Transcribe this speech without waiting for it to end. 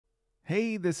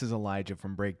Hey, this is Elijah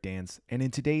from Breakdance, and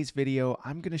in today's video,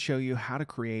 I'm going to show you how to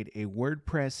create a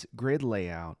WordPress grid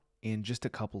layout in just a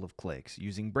couple of clicks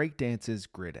using Breakdance's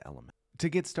grid element. To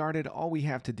get started, all we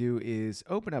have to do is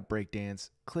open up Breakdance,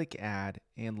 click Add,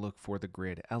 and look for the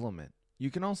grid element. You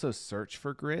can also search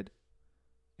for grid,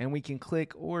 and we can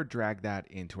click or drag that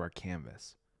into our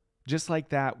canvas. Just like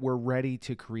that, we're ready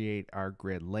to create our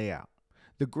grid layout.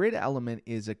 The grid element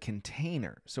is a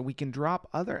container, so we can drop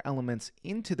other elements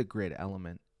into the grid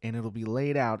element and it'll be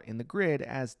laid out in the grid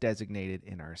as designated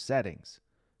in our settings.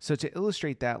 So to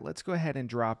illustrate that, let's go ahead and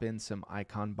drop in some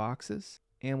icon boxes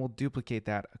and we'll duplicate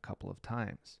that a couple of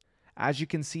times. As you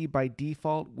can see, by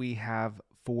default, we have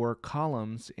 4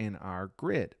 columns in our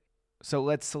grid. So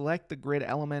let's select the grid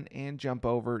element and jump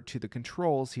over to the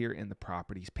controls here in the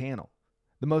properties panel.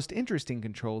 The most interesting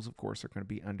controls, of course, are going to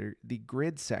be under the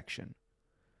grid section.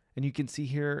 And you can see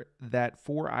here that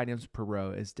 4 items per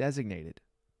row is designated.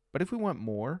 But if we want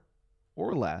more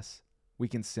or less, we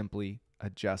can simply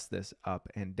adjust this up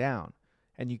and down.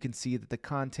 And you can see that the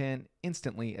content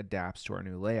instantly adapts to our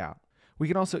new layout. We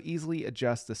can also easily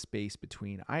adjust the space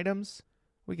between items.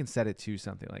 We can set it to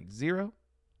something like 0,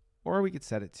 or we could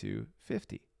set it to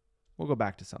 50. We'll go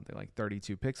back to something like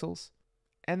 32 pixels.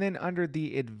 And then under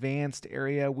the advanced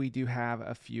area, we do have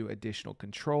a few additional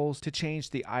controls to change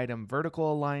the item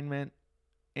vertical alignment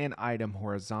and item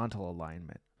horizontal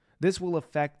alignment. This will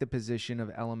affect the position of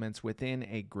elements within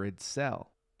a grid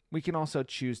cell. We can also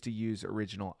choose to use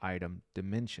original item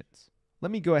dimensions. Let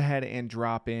me go ahead and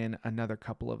drop in another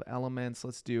couple of elements.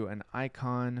 Let's do an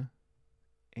icon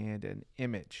and an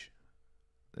image.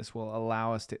 This will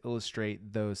allow us to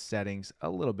illustrate those settings a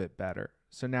little bit better.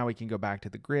 So now we can go back to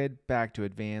the grid, back to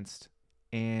advanced,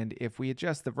 and if we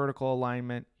adjust the vertical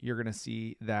alignment, you're going to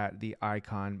see that the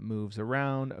icon moves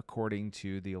around according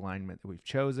to the alignment that we've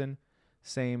chosen.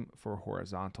 Same for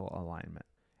horizontal alignment.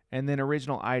 And then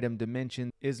original item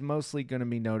dimension is mostly going to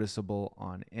be noticeable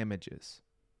on images.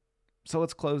 So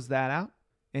let's close that out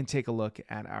and take a look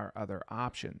at our other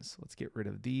options. Let's get rid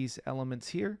of these elements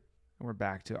here. And we're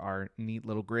back to our neat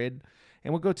little grid.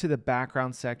 And we'll go to the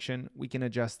background section. We can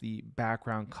adjust the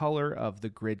background color of the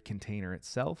grid container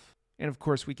itself. And of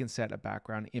course, we can set a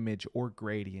background image or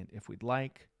gradient if we'd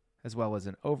like, as well as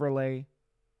an overlay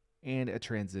and a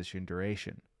transition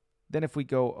duration. Then if we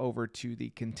go over to the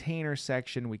container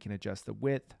section, we can adjust the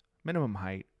width, minimum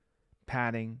height,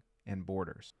 padding, and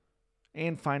borders.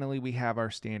 And finally, we have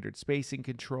our standard spacing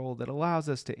control that allows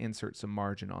us to insert some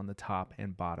margin on the top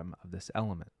and bottom of this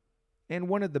element. And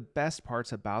one of the best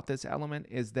parts about this element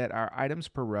is that our items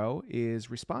per row is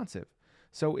responsive.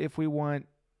 So if we want,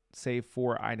 say,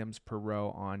 4 items per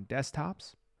row on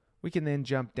desktops, we can then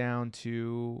jump down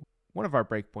to one of our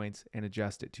breakpoints and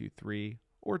adjust it to 3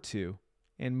 or 2.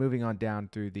 And moving on down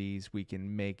through these, we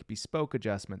can make bespoke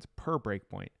adjustments per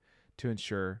breakpoint to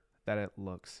ensure that it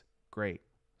looks great.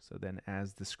 So then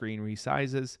as the screen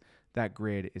resizes, that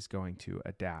grid is going to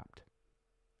adapt.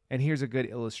 And here's a good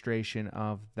illustration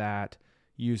of that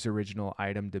use original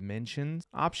item dimensions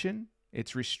option.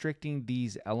 It's restricting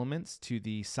these elements to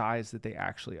the size that they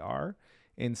actually are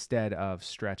instead of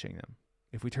stretching them.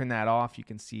 If we turn that off, you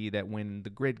can see that when the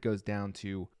grid goes down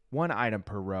to 1 item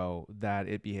per row, that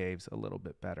it behaves a little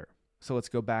bit better. So let's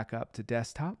go back up to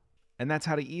desktop. And that's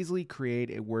how to easily create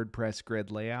a WordPress grid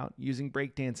layout using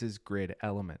Breakdance's grid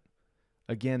element.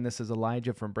 Again, this is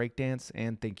Elijah from Breakdance,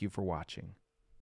 and thank you for watching.